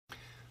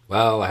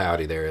Well,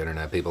 howdy there,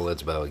 Internet people.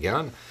 It's Bo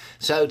again.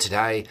 So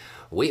today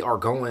we are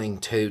going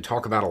to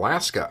talk about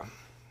Alaska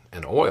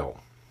and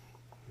oil,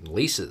 and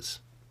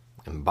leases,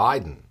 and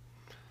Biden,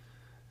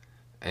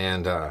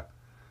 and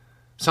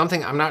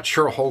something I'm not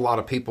sure a whole lot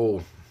of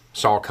people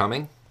saw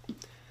coming,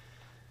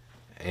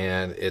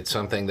 and it's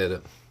something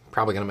that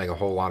probably going to make a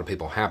whole lot of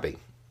people happy.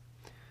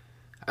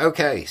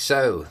 Okay,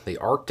 so the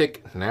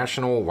Arctic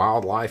National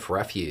Wildlife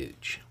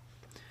Refuge.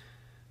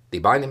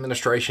 The Biden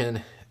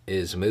administration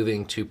is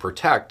moving to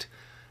protect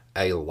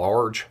a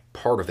large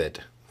part of it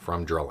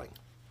from drilling.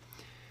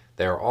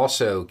 They are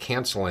also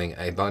canceling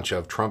a bunch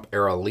of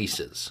Trump-era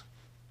leases.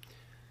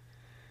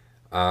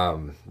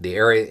 The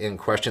area in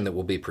question that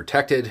will be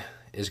protected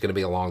is going to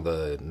be along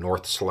the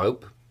North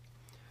Slope.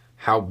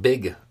 How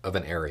big of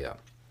an area?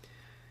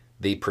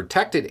 The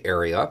protected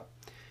area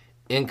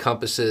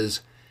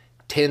encompasses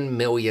 10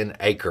 million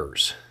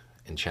acres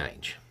and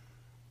change.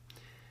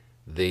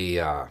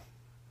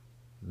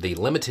 The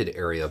limited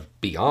area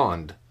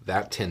beyond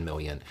that 10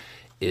 million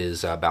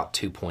is about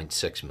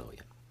 2.6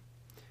 million.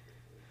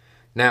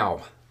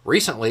 Now,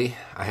 recently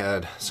I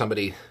had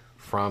somebody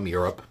from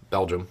Europe,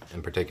 Belgium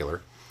in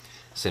particular,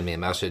 send me a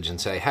message and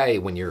say, hey,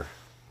 when you're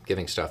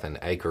giving stuff in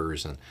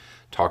acres and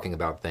talking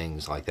about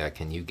things like that,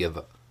 can you give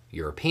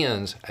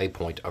Europeans a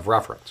point of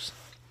reference?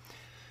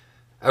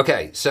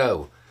 Okay,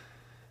 so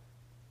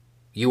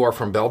you are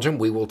from Belgium.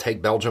 We will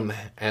take Belgium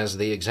as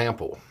the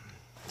example.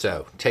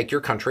 So take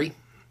your country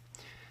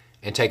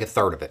and take a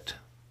third of it.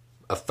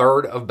 A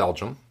third of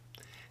Belgium,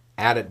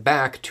 add it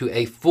back to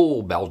a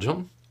full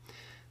Belgium,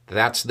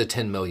 that's the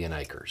 10 million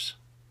acres.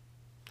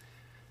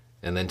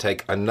 And then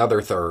take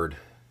another third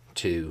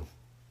to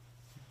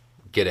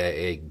get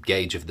a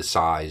gauge of the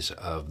size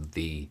of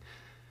the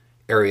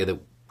area that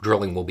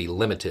drilling will be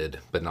limited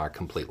but not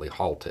completely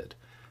halted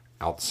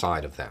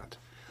outside of that.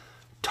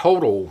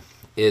 Total,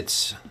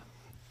 it's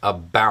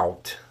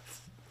about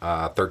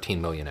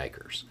 13 million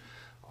acres,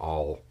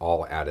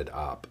 all added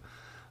up.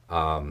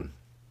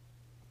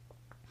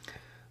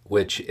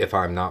 Which, if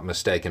I'm not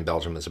mistaken,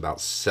 Belgium is about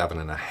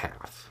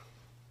 7.5.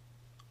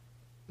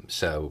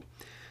 So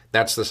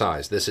that's the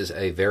size. This is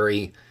a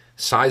very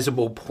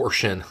sizable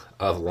portion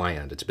of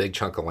land. It's a big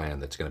chunk of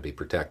land that's going to be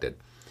protected.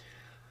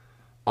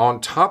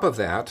 On top of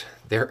that,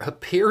 there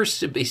appears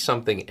to be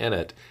something in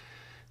it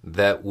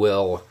that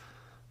will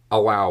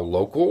allow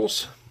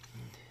locals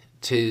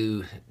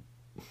to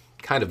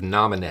kind of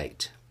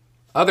nominate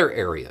other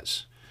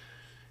areas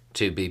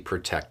to be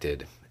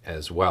protected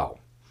as well.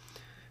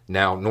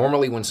 Now,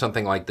 normally when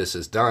something like this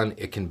is done,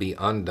 it can be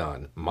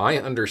undone. My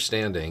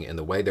understanding and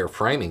the way they're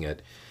framing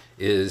it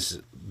is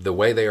the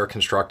way they are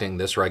constructing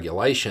this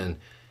regulation,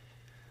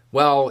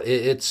 well,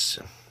 it's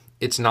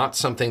not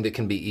something that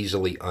can be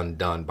easily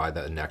undone by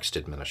the next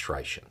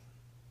administration.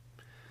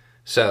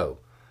 So,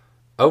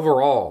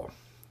 overall,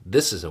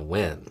 this is a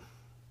win.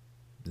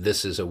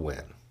 This is a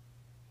win.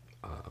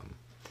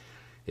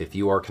 If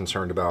you are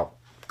concerned about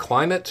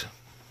climate,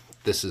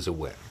 this is a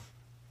win.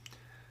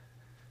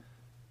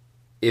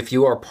 If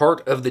you are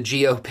part of the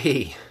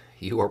GOP,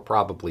 you are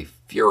probably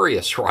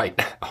furious right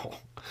now,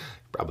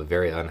 probably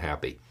very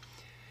unhappy.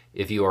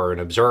 If you are an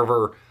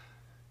observer,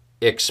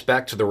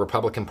 expect the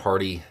Republican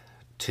Party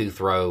to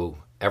throw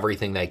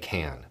everything they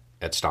can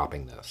at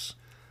stopping this.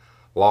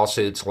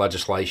 Lawsuits,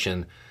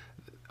 legislation,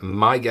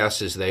 my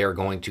guess is they are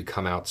going to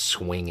come out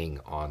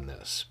swinging on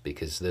this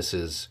because this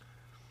is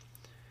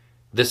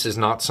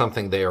not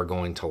something they are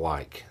going to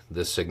like.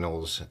 This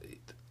signals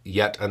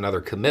yet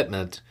another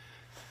commitment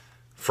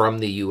from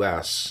the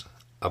U.S.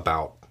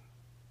 about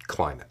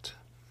climate.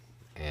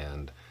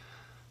 And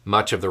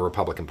much of the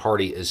Republican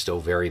Party is still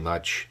very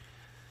much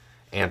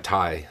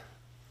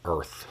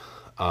anti-Earth.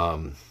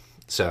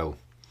 So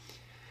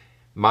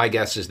my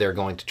guess is they're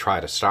going to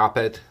try to stop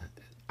it.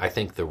 I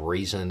think the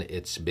reason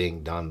it's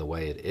being done the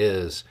way it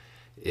is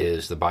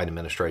the Biden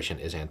administration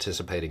is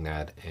anticipating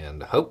that,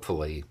 and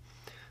hopefully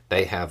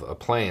they have a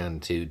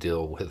plan to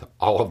deal with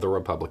all of the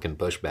Republican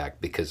pushback,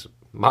 because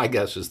my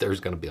guess is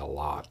there's going to be a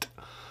lot.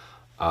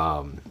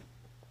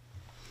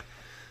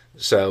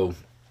 So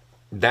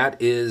that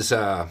is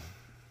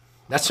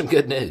that's some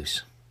good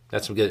news.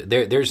 That's some good.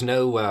 There's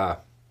no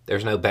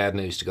bad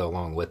news to go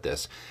along with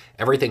this.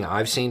 Everything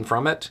I've seen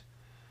from it,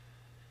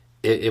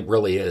 it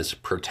really is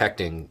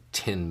protecting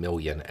 10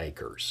 million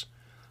acres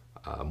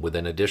with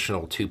an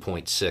additional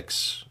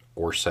 2.6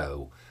 or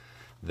so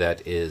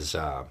that is.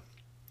 I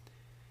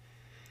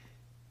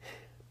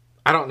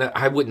don't know.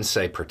 I wouldn't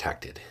say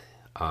protected.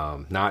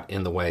 Not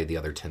in the way the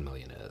other 10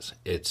 million is.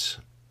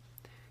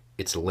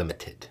 It's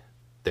limited.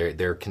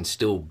 There can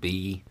still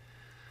be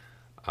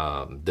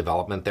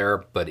development there,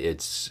 but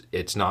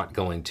it's not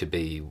going to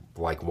be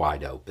like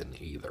wide open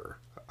either.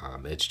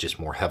 It's just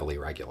more heavily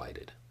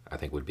regulated, I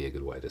think would be a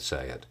good way to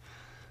say it.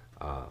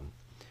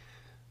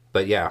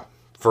 But yeah,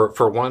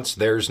 for once,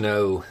 there's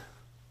no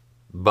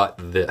but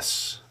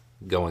this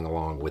going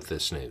along with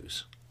this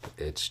news.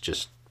 It's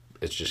just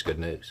good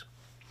news.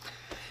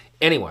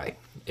 Anyway,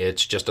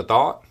 it's just a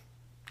thought.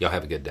 Y'all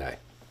have a good day.